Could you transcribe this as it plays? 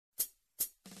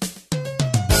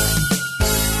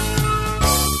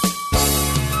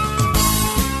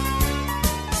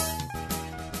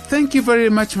Thank you very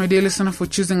much, my dear listener, for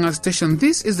choosing our station.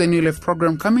 This is the New Life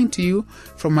program coming to you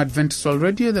from Adventist World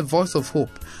Radio, the voice of hope.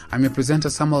 I'm your presenter,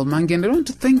 Samuel Mangi, and I want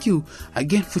to thank you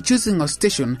again for choosing our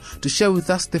station to share with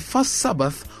us the first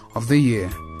Sabbath of the year.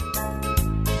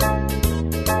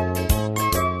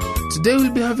 Today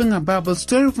we'll be having a Bible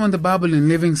story from the Bible in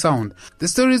Living Sound. The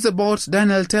story is about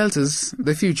Daniel tells us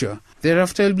the future.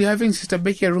 Thereafter, we'll be having Sister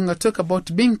Becky Arunga talk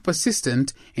about being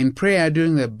persistent in prayer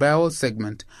during the Bible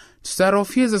segment. To start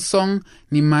off, here's a song,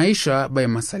 Ni Maisha by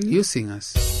Masalio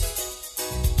Singers.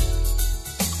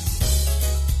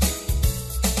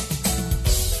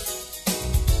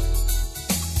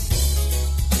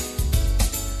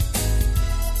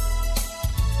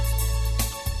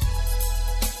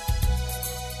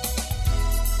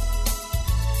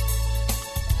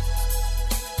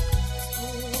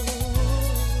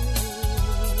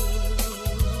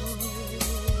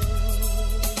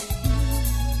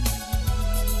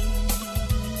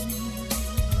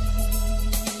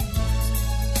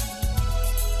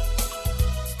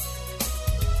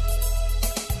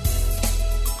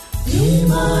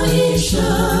 Maisha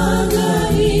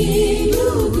gani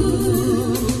ndugu,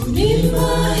 ni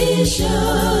maisha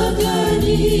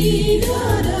gani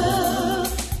dada,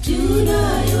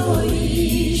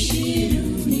 tunayoishi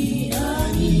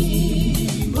duniani,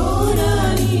 mbona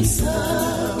ni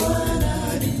sawa na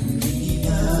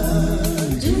dunia,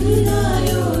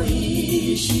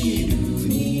 tunayoishi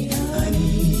duniani,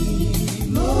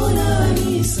 mbona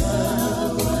ni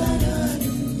sawa na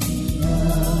dunia.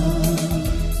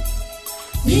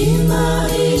 Ni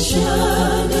maisha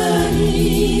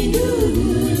gani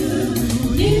ndugu,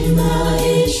 ni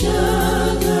maisha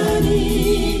gani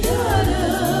dada,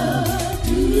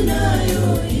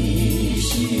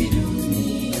 tunayoishi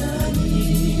duniani,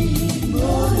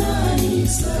 mbona ni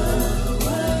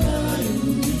sawa na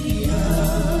dunia,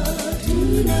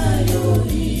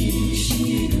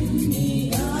 tunayoishi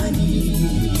duniani,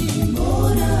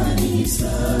 mbona ni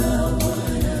sawa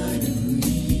na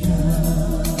dunia.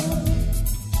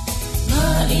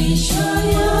 Maisha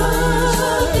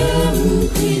yake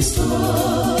Mkristo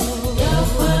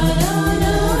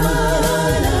yafanana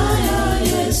na ya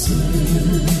Yesu,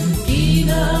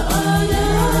 kila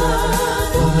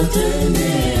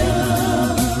anapotembea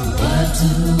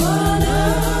watu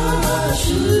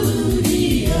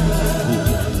wanashuhudia,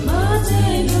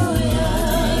 matendo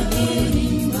yake ni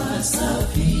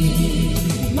masafi,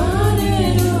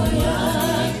 maneno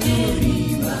yake ni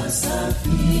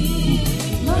masafi,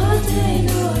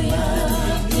 matendo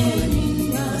yake ni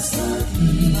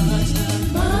masafi,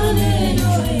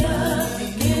 maneno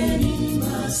yake ni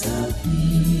masafi.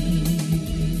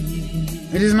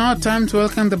 It is now time to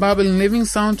welcome the Bible in Living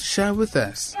Sound to share with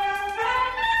us.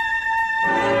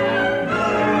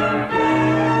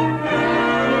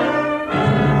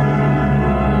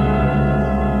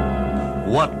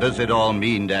 What does it all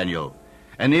mean, Daniel?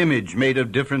 An image made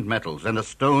of different metals and a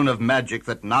stone of magic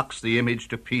that knocks the image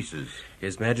to pieces.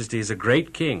 His Majesty is a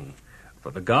great king,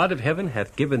 for the God of heaven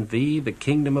hath given thee the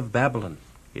kingdom of Babylon.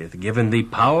 He hath given thee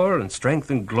power and strength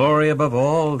and glory above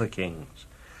all the kings.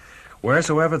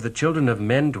 Wheresoever the children of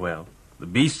men dwell, the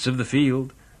beasts of the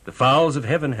field, the fowls of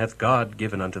heaven hath God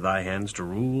given unto thy hands to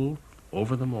rule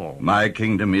over them all. My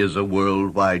kingdom is a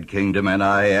worldwide kingdom, and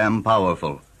I am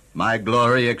powerful. My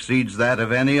glory exceeds that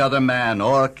of any other man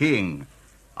or king.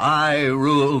 I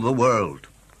rule the world.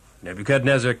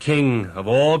 Nebuchadnezzar, king of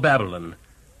all Babylon,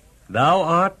 thou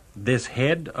art this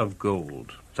head of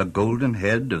gold. The golden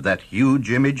head of that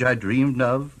huge image I dreamed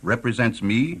of represents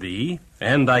me. Thee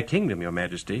and thy kingdom, your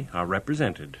Majesty, are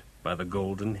represented by the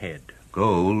golden head.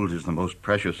 Gold is the most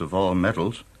precious of all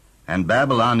metals, and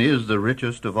Babylon is the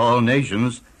richest of all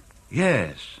nations.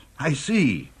 Yes, I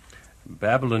see.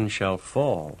 Babylon shall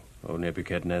fall, O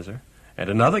Nebuchadnezzar, and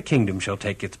another kingdom shall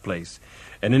take its place,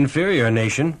 an inferior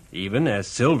nation, even as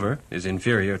silver is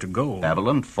inferior to gold.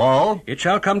 Babylon fall? It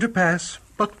shall come to pass.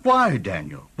 But why,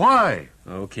 Daniel? Why?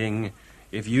 O king,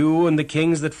 if you and the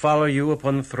kings that follow you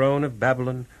upon the throne of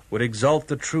Babylon would exalt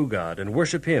the true God and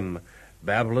worship him,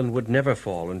 Babylon would never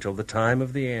fall until the time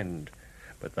of the end.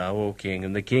 But thou, O king,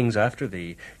 and the kings after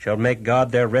thee, shall make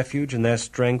God their refuge and their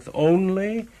strength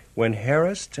only when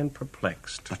harassed and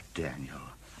perplexed. But, Daniel,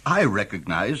 I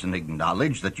recognize and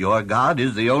acknowledge that your God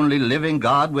is the only living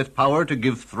God with power to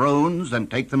give thrones and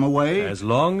take them away. As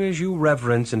long as you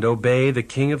reverence and obey the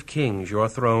King of Kings, your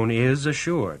throne is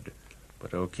assured.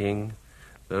 But, O king,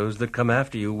 those that come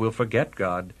after you will forget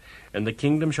God, and the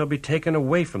kingdom shall be taken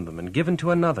away from them and given to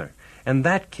another. And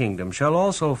that kingdom shall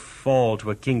also fall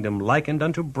to a kingdom likened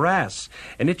unto brass,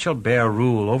 and it shall bear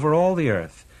rule over all the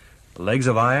earth. The legs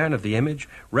of iron of the image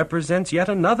represents yet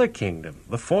another kingdom,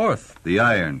 the fourth. The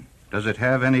iron. Does it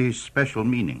have any special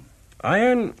meaning?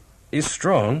 Iron is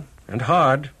strong and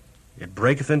hard. It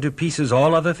breaketh into pieces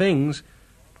all other things.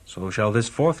 So shall this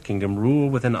fourth kingdom rule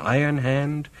with an iron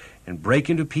hand and break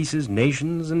into pieces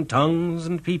nations and tongues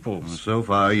and peoples. So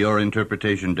far, your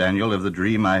interpretation, Daniel, of the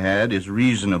dream I had is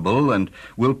reasonable and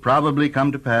will probably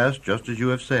come to pass just as you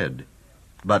have said.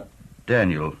 But,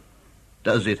 Daniel,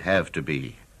 does it have to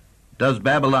be? Does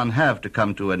Babylon have to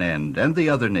come to an end, and the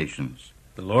other nations?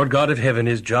 The Lord God of heaven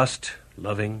is just,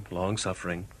 loving,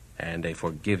 long-suffering, and a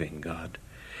forgiving God.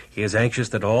 He is anxious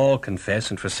that all confess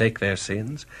and forsake their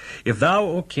sins. If thou,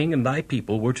 O king, and thy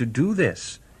people were to do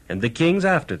this, and the kings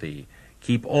after thee,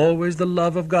 keep always the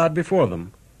love of God before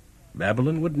them,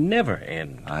 Babylon would never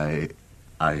end.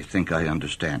 I think I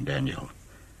understand, Daniel.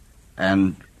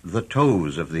 And the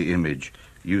toes of the image,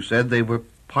 you said they were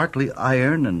partly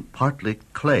iron and partly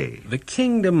clay. The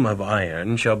kingdom of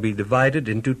iron shall be divided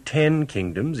into 10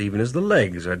 kingdoms, even as the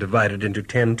legs are divided into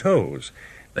 10 toes.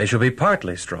 They shall be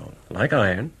partly strong, like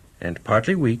iron, and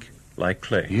partly weak, like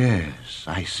clay. Yes,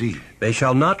 I see. They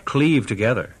shall not cleave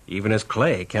together, even as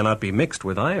clay cannot be mixed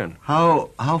with iron. How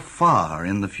far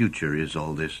in the future is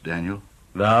all this, Daniel?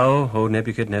 Thou, O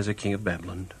Nebuchadnezzar, king of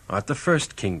Babylon, art the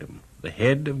first kingdom, the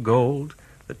head of gold.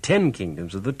 The 10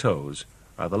 kingdoms of the toes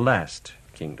are the last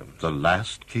kingdoms. The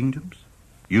last kingdoms?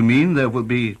 You mean there will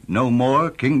be no more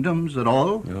kingdoms at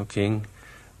all? O king,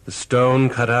 the stone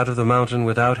cut out of the mountain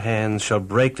without hands shall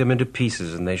break them into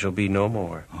pieces, and they shall be no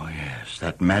more. Oh, yes,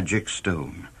 that magic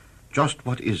stone. Just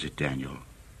what is it, Daniel?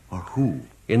 Or who?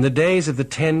 In the days of the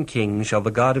 10 kings shall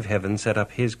the God of heaven set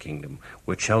up his kingdom,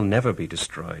 which shall never be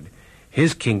destroyed.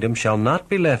 His kingdom shall not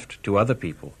be left to other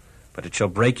people, but it shall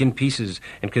break in pieces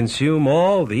and consume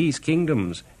all these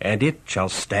kingdoms, and it shall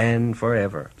stand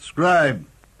forever. Scribe,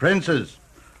 princes,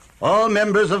 all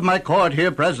members of my court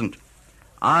here present,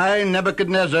 I,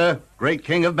 Nebuchadnezzar, great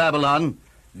king of Babylon,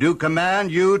 do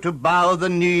command you to bow the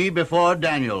knee before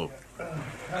Daniel.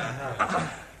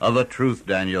 Of a truth,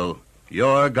 Daniel,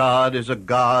 your God is a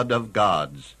God of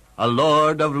gods, a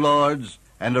Lord of lords,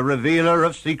 and a revealer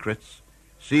of secrets,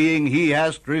 seeing he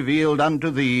hast revealed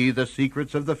unto thee the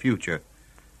secrets of the future.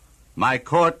 My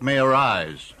court may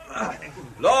arise.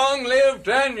 Long live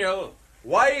Daniel,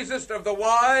 wisest of the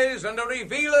wise and a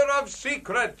revealer of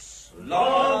secrets.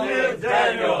 Long live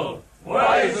Daniel,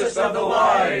 wisest of the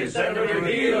wise and a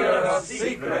revealer of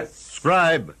secrets.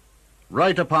 Scribe,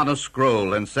 write upon a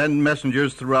scroll and send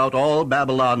messengers throughout all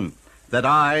Babylon, that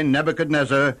I,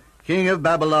 Nebuchadnezzar, king of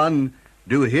Babylon,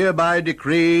 do hereby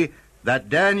decree that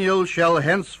Daniel shall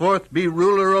henceforth be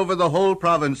ruler over the whole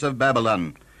province of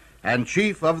Babylon, and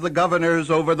chief of the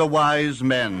governors over the wise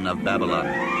men of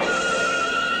Babylon.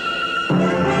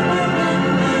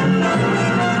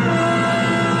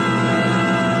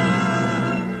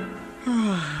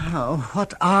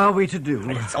 What are we to do?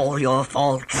 It's all your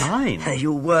fault. Mine?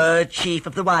 You were chief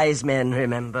of the wise men,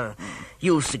 remember?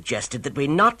 You suggested that we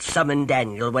not summon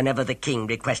Daniel whenever the king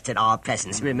requested our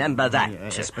presence. Remember that?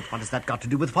 Yes, but what has that got to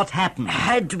do with what happened?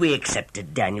 Had we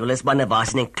accepted Daniel as one of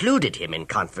us and included him in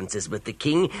conferences with the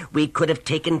king, we could have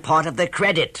taken part of the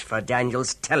credit for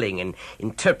Daniel's telling and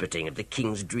interpreting of the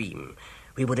king's dream.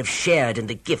 We would have shared in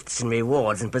the gifts and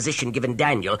rewards and position given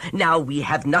Daniel. Now we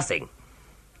have nothing.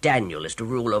 Daniel is to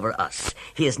rule over us.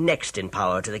 He is next in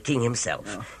power to the king himself.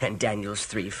 Oh. And Daniel's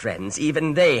 3 friends,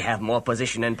 even they have more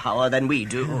position and power than we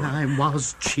do. I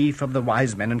was chief of the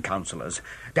wise men and counselors.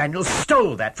 Daniel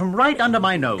stole that from right under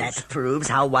my nose. That proves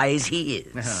how wise he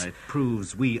is. It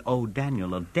proves we owe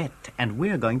Daniel a debt, and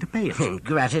we're going to pay it.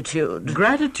 Gratitude.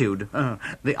 Gratitude?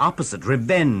 The opposite,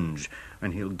 revenge.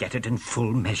 And he'll get it in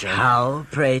full measure. How,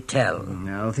 pray tell?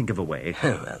 Now, think of a way.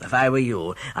 Well, if I were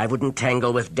you, I wouldn't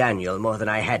tangle with Daniel more than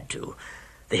I had to.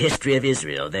 The history of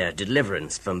Israel, their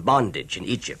deliverance from bondage in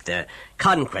Egypt, their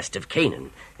conquest of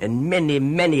Canaan, and many,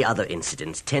 many other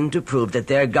incidents tend to prove that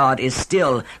their God is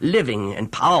still living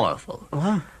and powerful.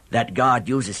 What? That God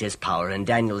uses his power in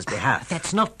Daniel's behalf.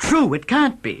 That's not true. It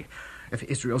can't be. If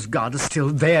Israel's God is still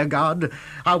their God,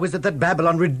 how is it that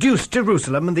Babylon reduced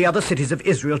Jerusalem and the other cities of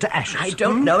Israel to ashes? I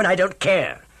don't know, and I don't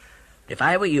care. If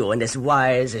I were you, and as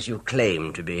wise as you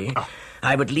claim to be,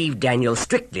 I would leave Daniel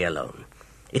strictly alone.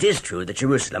 It is true that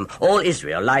Jerusalem, all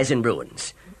Israel, lies in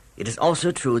ruins. It is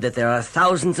also true that there are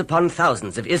thousands upon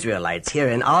thousands of Israelites here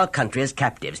in our country as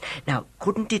captives. Now,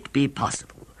 couldn't it be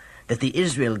possible that the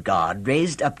Israel God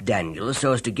raised up Daniel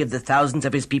so as to give the thousands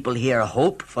of his people here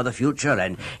hope for the future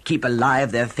and keep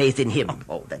alive their faith in him?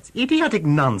 Oh, that's idiotic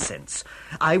nonsense.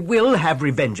 I will have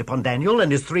revenge upon Daniel and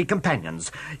his 3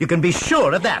 companions. You can be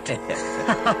sure of that.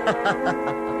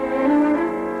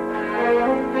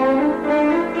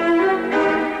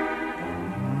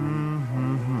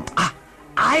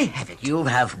 I have it. You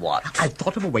have what? I've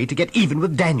thought of a way to get even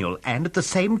with Daniel and at the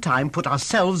same time put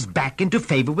ourselves back into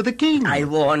favor with the king. I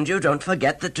warned you, don't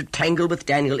forget that to tangle with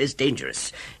Daniel is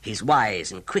dangerous. He's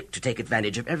wise and quick to take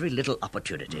advantage of every little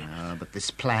opportunity. But this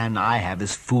plan I have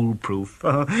is foolproof.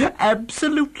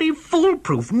 Absolutely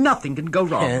foolproof. Nothing can go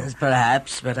wrong. Yes,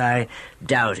 perhaps, but I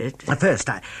doubt it. First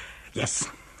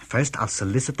I'll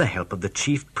solicit the help of the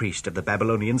chief priest of the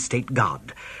Babylonian state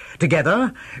god.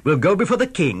 Together, we'll go before the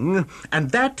king,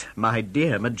 and that, my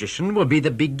dear magician, will be the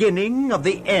beginning of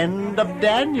the end of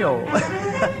Daniel.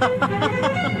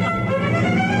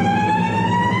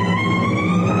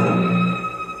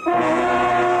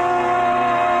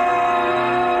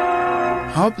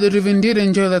 I hope that you've indeed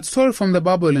enjoyed that story from the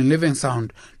Bible in Living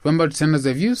Sound. Remember to send us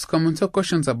your views, comments, or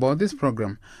questions about this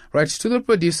program. Write to the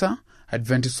producer,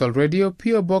 Adventist World Radio,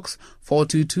 PO Box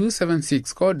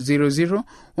 42276, code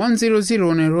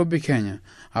 00100, Nairobi, Kenya.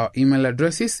 Our email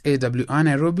address is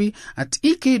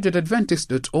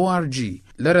awrnairobi@ek.adventist.org.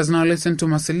 Let us now listen to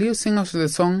Marcelio sing us the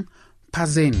song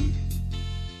Pazeni.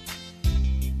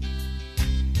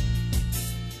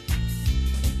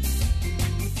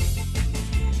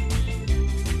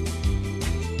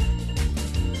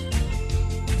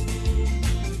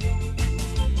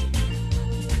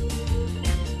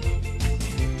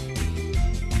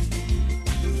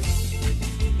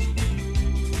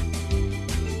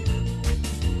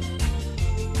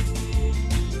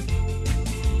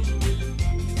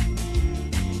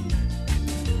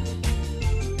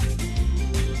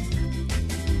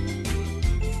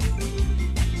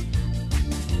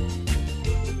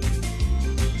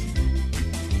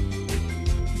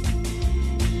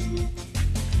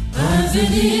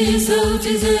 Pazeni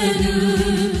sauti zenu,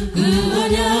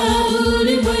 kuonya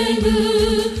ulimwengu,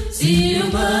 sio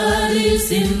mbali,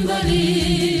 si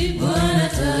mbali. Bwana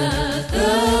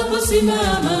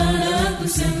atakaposimama na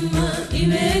kusema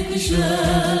imekwisha.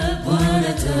 Bwana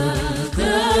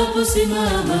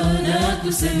atakaposimama na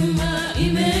kusema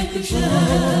imekwisha.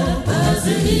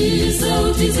 Pazeni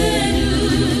sauti zenu,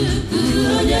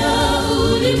 kuonya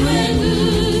ulimwengu,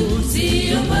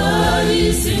 sio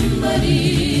mbali, si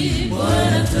mbali.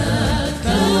 Bwana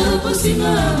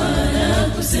atakaposimama na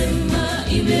kusema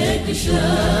imekwisha.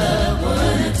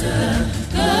 Bwana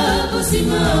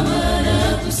atakaposimama na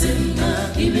kusema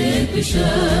imekwisha.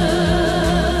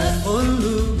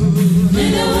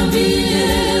 Nenda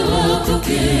waambie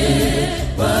wakoke,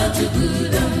 watubu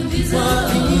dhambi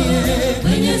zao,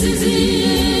 kwenye zizi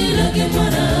lake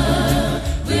Bwana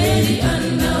kweli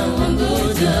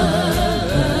anawangoja.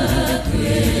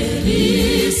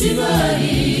 Kweli si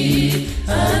mbali,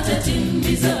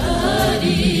 atatimiza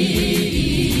ahadi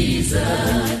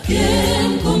zake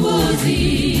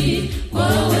mkombozi kwa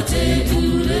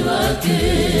wateule wake.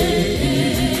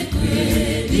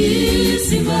 Kweli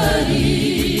si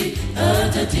mbali,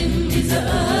 atatimiza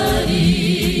ahadi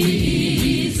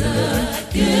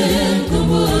zake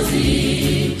mkombozi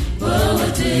kwa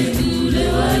wateule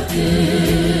wake.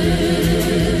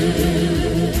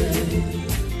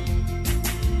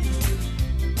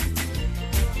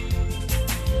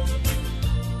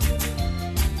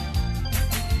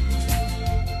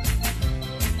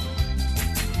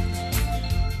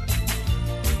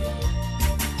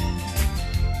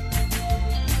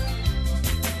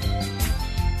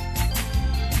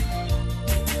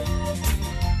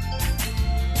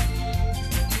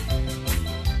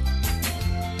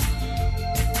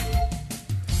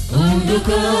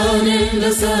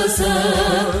 Nenda sasa,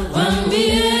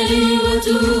 waambieni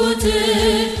watu wote,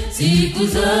 siku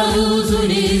za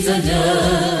huzuni zaja,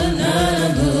 na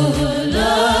lango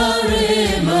la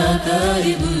rehema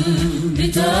karibu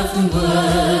litafungwa.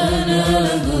 Na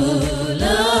lango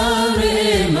la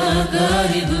rehema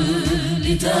karibu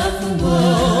litafungwa.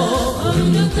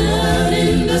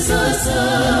 Nenda sasa,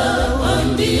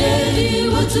 waambieni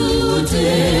watu wote,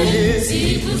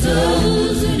 siku za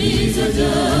huzuni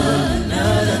zaja,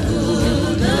 na lango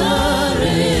la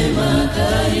rehema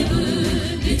karibu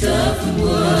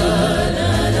litafungwa. Na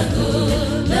lango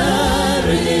la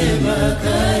rehema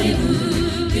karibu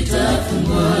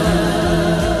litafungwa.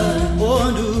 O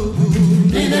ndugu,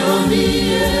 nenda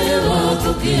waambie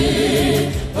wakoke,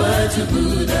 watubu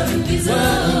dhambi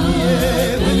zao,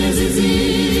 kwenye zizi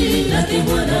lake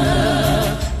Bwana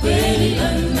kweli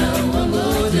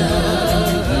anawangoja.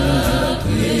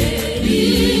 Kweli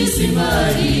si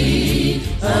mbali,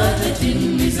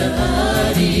 atatimiza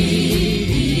ahadi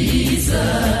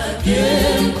zake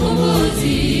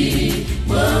mkombozi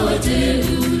kwa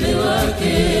wateule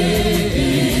wake.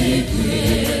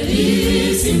 Kweli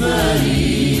si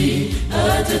mbali,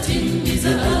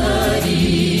 atatimiza ahadi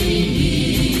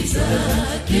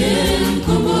zake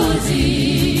mkombozi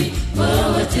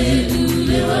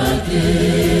wateule wake.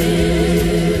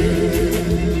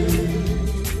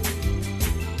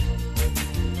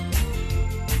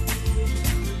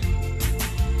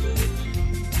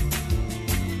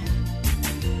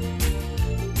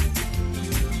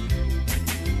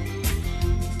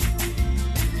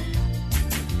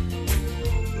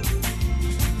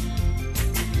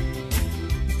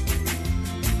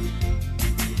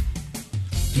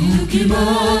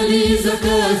 Tukimaliza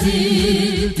kazi,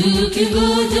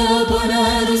 tukingoja bwana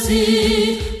harusi,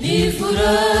 ni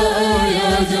furaha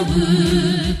ya ajabu.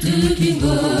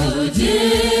 Tukingojea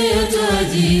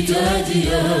taji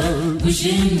ya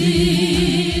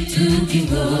ushindi,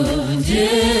 tukingojea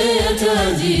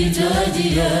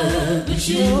taji ya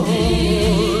ushindi.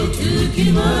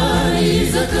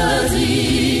 Tukimaliza kazi,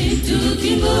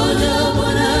 tukingoja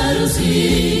bwana harusi,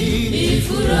 ni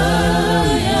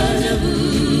furaha ya ajabu.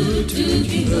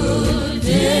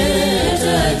 Tukingojea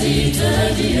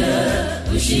taji ya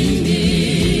ushindi,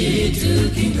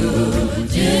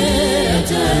 tukingojea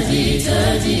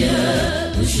taji ya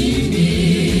ushindi.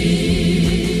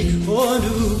 O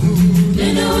ndugu,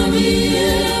 nenda waambie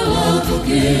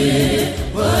wapokee,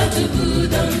 watubu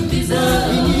dhambi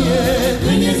zao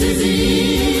kwenye zizi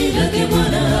lake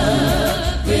Bwana,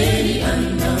 kweli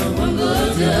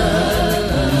anawangoja,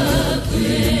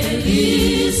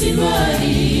 kweli si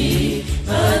mbali,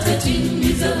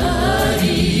 atatimiza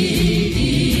ahadi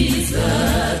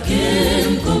zake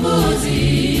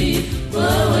mkombozi kwa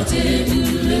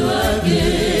wateule wake.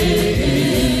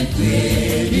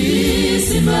 Kweli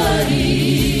si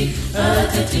mbali,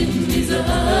 atatimiza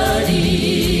ahadi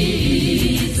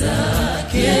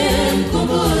zake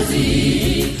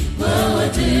mkombozi kwa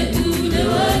wateule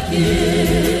wake.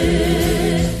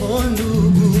 O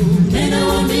ndugu, nenda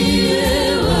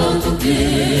waambie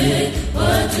wapokee,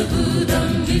 watubu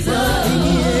dhambi zao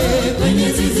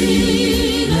kwenye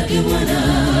zizi lake Bwana,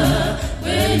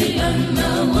 kweli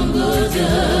anawangoja,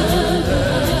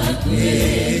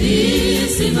 kweli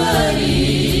si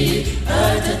mbali,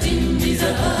 atatimiza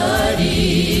ahadi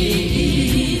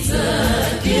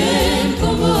zake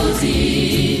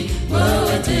mkombozi kwa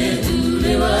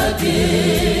wateule wake.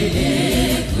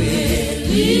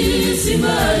 Kweli si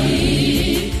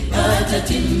mbali,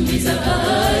 atatimiza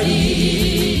ahadi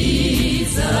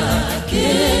zake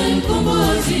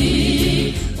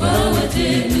mkombozi kwa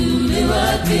wateule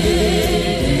wake.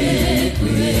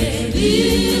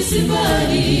 Kweli si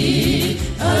mbali,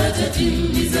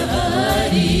 atatimiza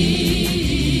ahadi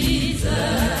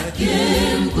zake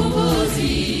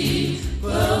mkombozi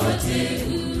kwa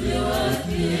wateule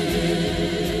wake.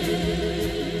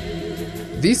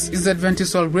 This is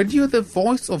Adventist World Radio, the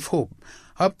voice of hope.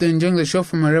 Hope you're enjoying the show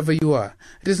from wherever you are.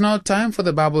 It is now time for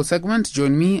the Bible segment.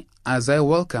 Join me as I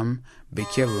welcome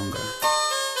Becky Runga.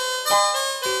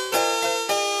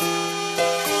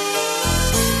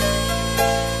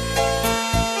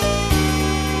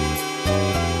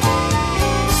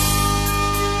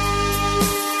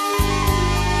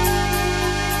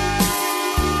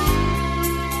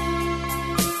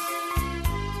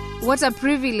 What a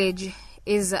privilege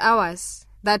is ours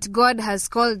that God has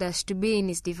called us to be in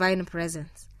His divine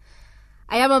presence.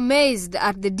 I am amazed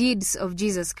at the deeds of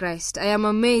Jesus Christ. I am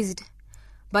amazed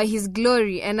by His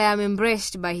glory, and I am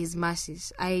embraced by His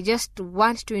mercies. I just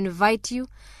want to invite you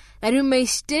that we may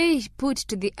stay put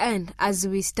to the end as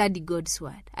we study God's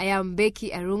Word. I am Becky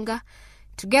Arunga.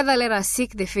 Together let us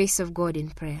seek the face of God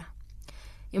in prayer.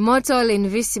 Immortal,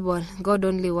 invisible, God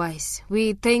only wise,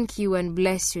 we thank you and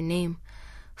bless your name.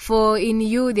 For in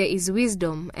you there is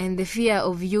wisdom, and the fear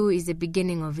of you is the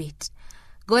beginning of it.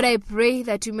 God, I pray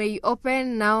that you may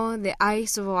open now the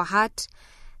eyes of our heart,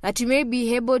 that you may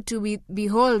be able to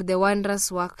behold the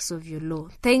wondrous works of your law.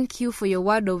 Thank you for your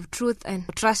word of truth and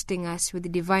trusting us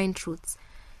with divine truths.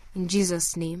 In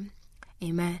Jesus' name,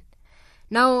 amen.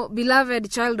 Now,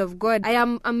 beloved child of God, I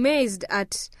am amazed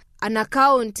at an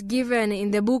account given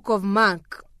in the book of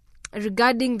Mark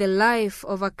regarding the life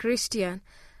of a Christian,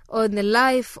 or the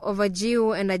life of a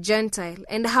Jew and a Gentile,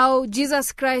 and how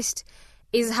Jesus Christ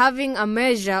is having a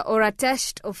measure or a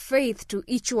test of faith to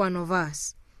each one of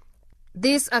us.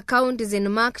 This account is in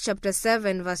Mark chapter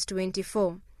 7, verse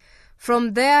 24.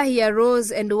 From there he arose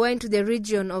and went to the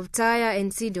region of Tyre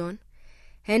and Sidon,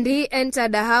 and he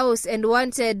entered a house and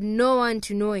wanted no one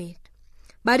to know it.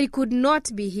 But he could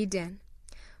not be hidden.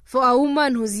 For a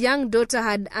woman whose young daughter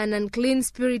had an unclean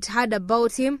spirit heard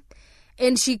about him,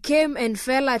 and she came and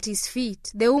fell at his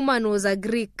feet. The woman was a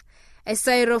Greek, a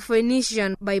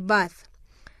Syrophoenician by birth,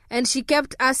 and she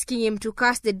kept asking him to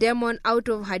cast the demon out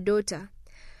of her daughter.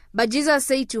 But Jesus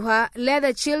said to her, "Let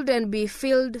the children be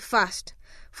filled first,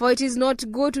 for it is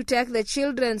not good to take the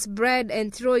children's bread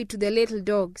and throw it to the little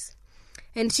dogs.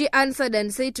 And she answered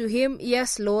and said to him,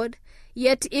 Yes, Lord,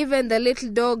 yet even the little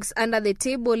dogs under the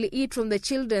table eat from the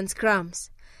children's crumbs.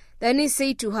 Then he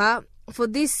said to her, For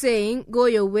this saying, go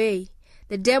your way.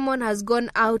 The demon has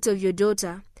gone out of your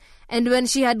daughter. And when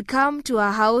she had come to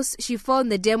her house, she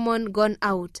found the demon gone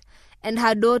out, and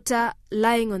her daughter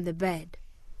lying on the bed.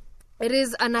 It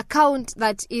is an account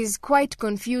that is quite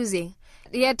confusing,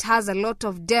 yet has a lot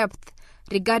of depth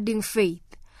regarding faith.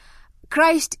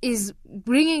 Christ is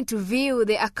bringing to view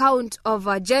the account of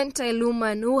a Gentile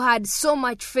woman who had so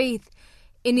much faith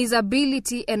in his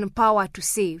ability and power to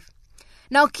save.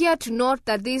 Now, care to note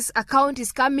that this account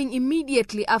is coming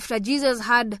immediately after Jesus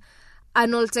had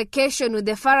an altercation with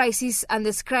the Pharisees and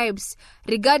the scribes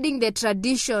regarding the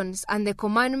traditions and the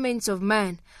commandments of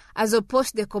man as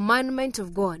opposed to the commandment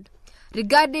of God,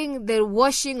 regarding the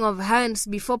washing of hands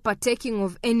before partaking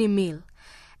of any meal.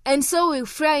 And so we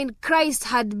find Christ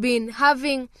had been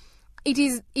having, it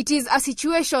is a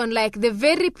situation like the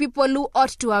very people who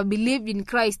ought to have believed in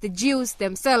Christ, the Jews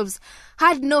themselves,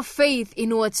 had no faith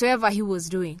in whatsoever he was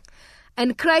doing.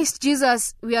 And Christ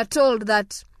Jesus, we are told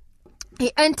that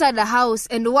he entered a house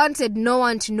and wanted no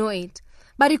one to know it,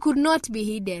 but it could not be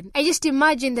hidden. I just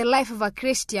imagine the life of a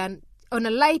Christian on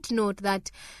a light note that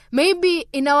maybe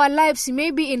in our lives,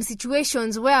 maybe in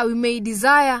situations where we may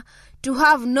desire to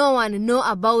have no one know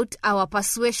about our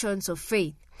persuasions of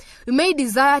faith. We may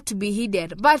desire to be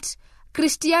hidden, but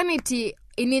Christianity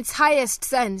in its highest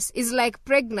sense is like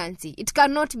pregnancy. It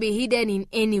cannot be hidden in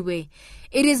any way.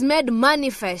 It is made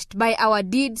manifest by our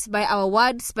deeds, by our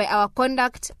words, by our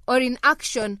conduct, or in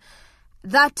action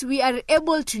that we are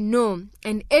able to know,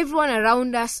 and everyone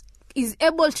around us is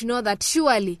able to know that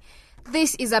surely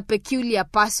this is a peculiar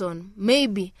person,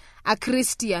 maybe a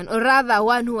Christian, or rather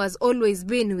one who has always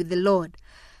been with the Lord.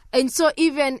 And so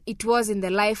even it was in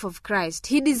the life of Christ.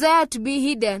 He desired to be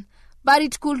hidden, but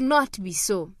it could not be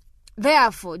so.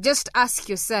 Therefore, just ask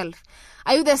yourself,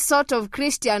 are you the sort of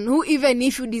Christian who even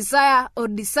if you desire or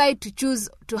decide to choose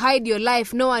to hide your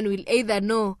life, no one will either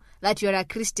know that you're a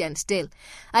Christian still?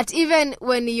 That even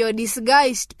when you're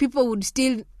disguised, people would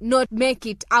still not make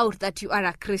it out that you are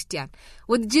a Christian.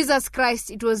 With Jesus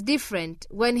Christ, it was different.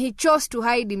 When he chose to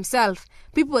hide himself,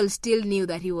 people still knew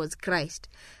that he was Christ.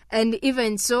 And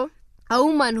even so, a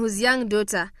woman whose young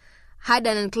daughter had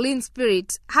an unclean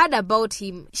spirit heard about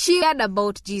him. She heard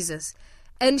about Jesus,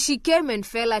 and she came and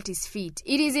fell at his feet.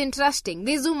 It is interesting.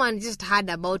 This woman just heard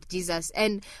about Jesus,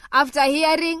 and after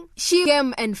hearing, she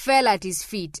came and fell at his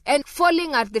feet. And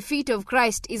falling at the feet of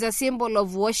Christ is a symbol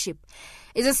of worship.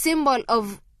 It's a symbol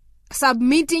of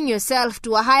submitting yourself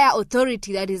to a higher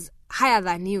authority that is higher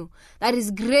than you, that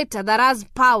is greater, that has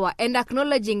power, and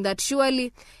acknowledging that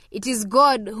surely it is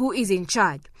God who is in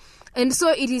charge. And so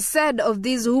it is said of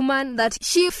this woman that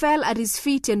she fell at his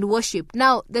feet and worshipped.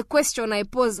 Now, the question I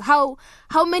pose, how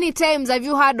many times have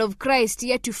you heard of Christ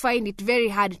yet you find it very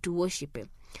hard to worship him?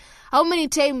 How many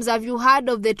times have you heard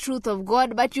of the truth of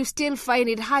God but you still find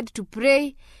it hard to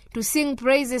pray, to sing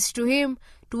praises to him,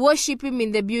 to worship him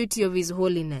in the beauty of his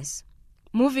holiness?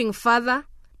 Moving further,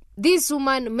 this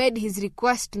woman made his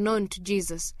request known to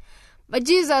Jesus. But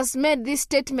Jesus made this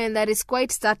statement that is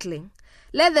quite startling.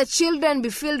 Let the children be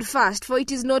filled first, for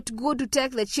it is not good to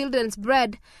take the children's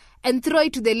bread and throw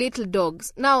it to the little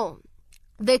dogs. Now,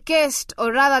 the caste,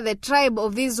 or rather the tribe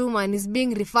of this woman is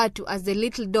being referred to as the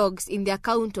little dogs in the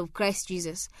account of Christ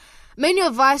Jesus. Many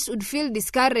of us would feel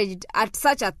discouraged at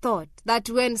such a thought, that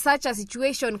when such a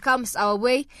situation comes our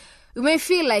way, we may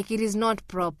feel like it is not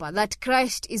proper, that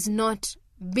Christ is not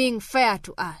being fair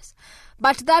to us.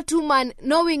 But that woman,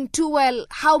 knowing too well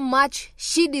how much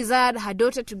she desired her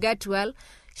daughter to get well,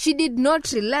 she did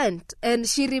not relent, and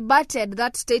she rebutted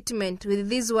that statement with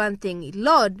this one thing: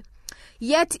 Lord,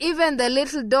 yet even the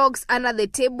little dogs under the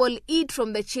table eat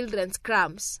from the children's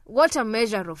crumbs. What a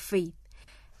measure of faith.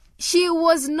 She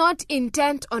was not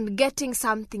intent on getting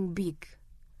something big.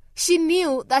 She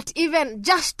knew that even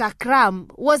just a crumb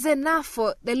was enough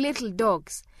for the little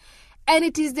dogs. And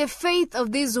it is the faith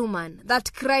of this woman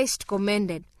that Christ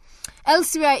commended.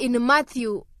 Elsewhere in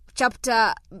Matthew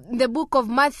in the book of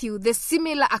Matthew, the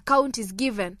similar account is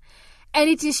given. And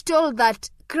it is told that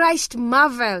Christ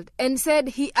marveled and said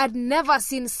he had never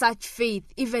seen such faith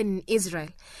even in Israel.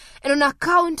 And on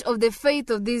account of the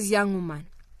faith of this young woman,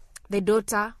 the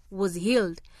daughter was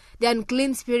healed. The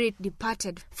unclean spirit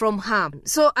departed from her.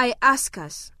 So I ask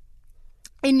us,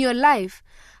 in your life,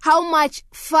 how much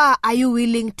far are you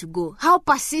willing to go? How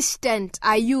persistent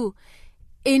are you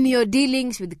in your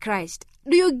dealings with Christ?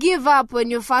 Do you give up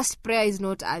when your first prayer is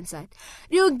not answered?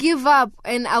 Do you give up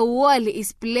when a wall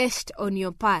is placed on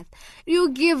your path? Do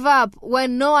you give up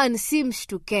when no one seems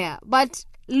to care? But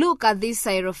look at this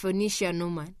Syrophoenician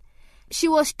woman. She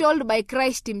was told by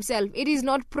Christ himself, it is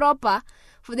not proper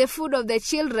for the food of the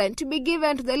children to be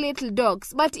given to the little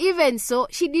dogs. But even so,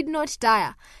 she did not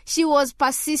tire. She was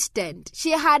persistent.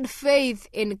 She had faith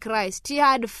in Christ. She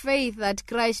had faith that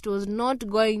Christ was not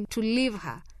going to leave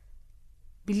her.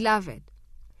 Beloved,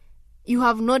 you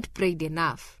have not prayed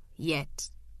enough yet.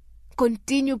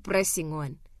 Continue pressing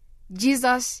on.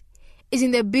 Jesus is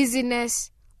in the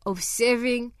business of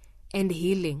saving and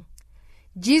healing.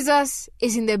 Jesus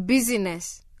is in the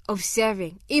business of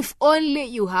serving. If only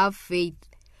you have faith.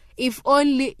 If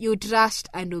only you trust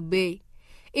and obey.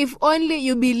 If only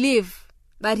you believe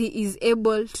that he is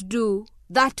able to do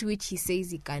that which he says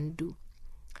he can do.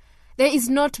 There is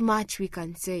not much we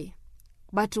can say.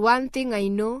 But one thing I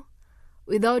know,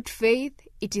 without faith,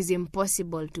 it is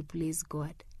impossible to please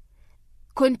God.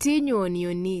 Continue on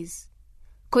your knees.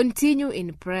 Continue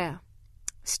in prayer.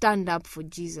 Stand up for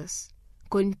Jesus.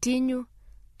 Continue,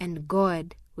 and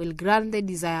God will grant the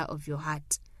desire of your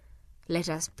heart. Let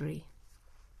us pray.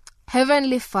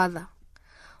 Heavenly Father,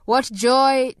 what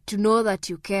joy to know that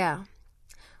you care.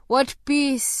 What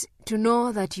peace to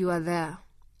know that you are there.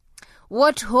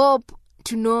 What hope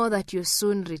to know that you're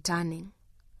soon returning.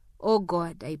 Oh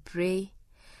God, I pray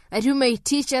that you may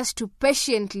teach us to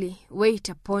patiently wait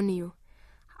upon you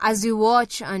as we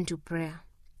watch unto prayer.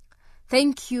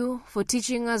 Thank you for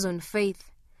teaching us on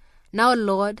faith. Now,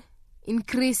 Lord,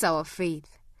 increase our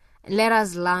faith and let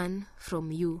us learn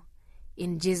from you.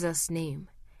 In Jesus' name,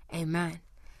 amen.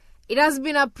 It has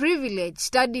been a privilege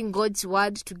studying God's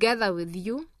word together with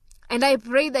you, and I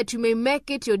pray that you may make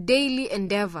it your daily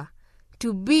endeavor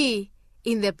to be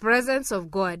in the presence of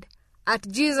God at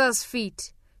Jesus'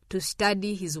 feet to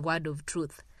study his word of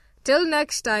truth. Till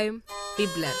next time, be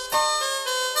blessed.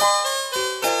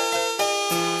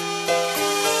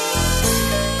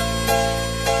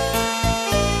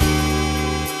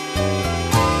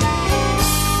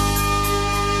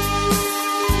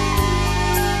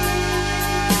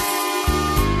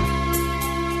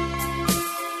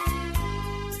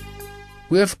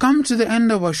 We have come to the end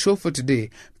of our show for today.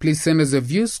 Please send us your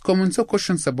views, comments or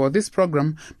questions about this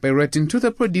program by writing to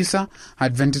the producer,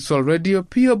 Adventist World Radio,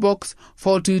 PO Box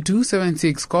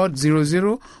 42276, code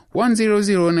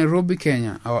 00100, Nairobi,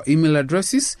 Kenya. Our email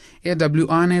address is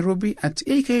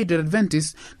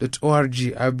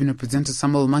awrnairobi@ak.adventist.org. I've been a presenter,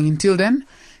 Samuel Mang. Until then,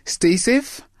 stay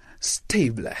safe, stay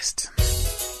blessed.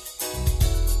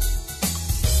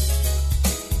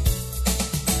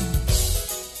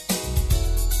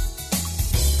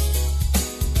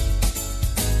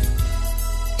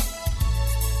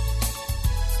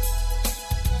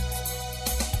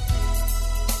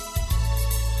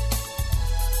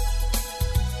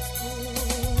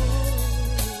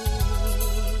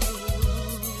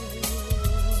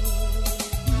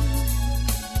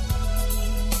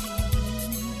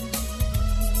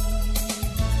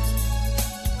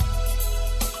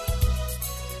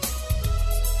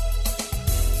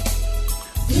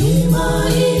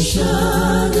 Maisha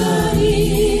gani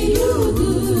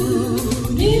ndugu,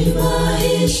 ni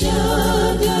maisha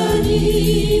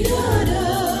gani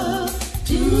dada,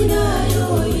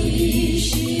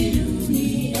 tunayoishi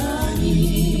duniani,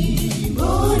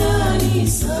 mbona ni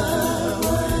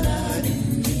sawa na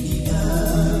dunia,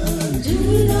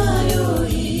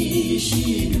 tunayoishi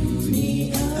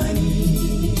duniani,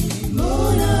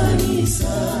 mbona ni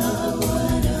sawa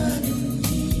na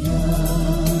dunia.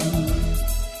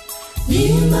 Ni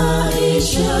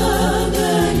maisha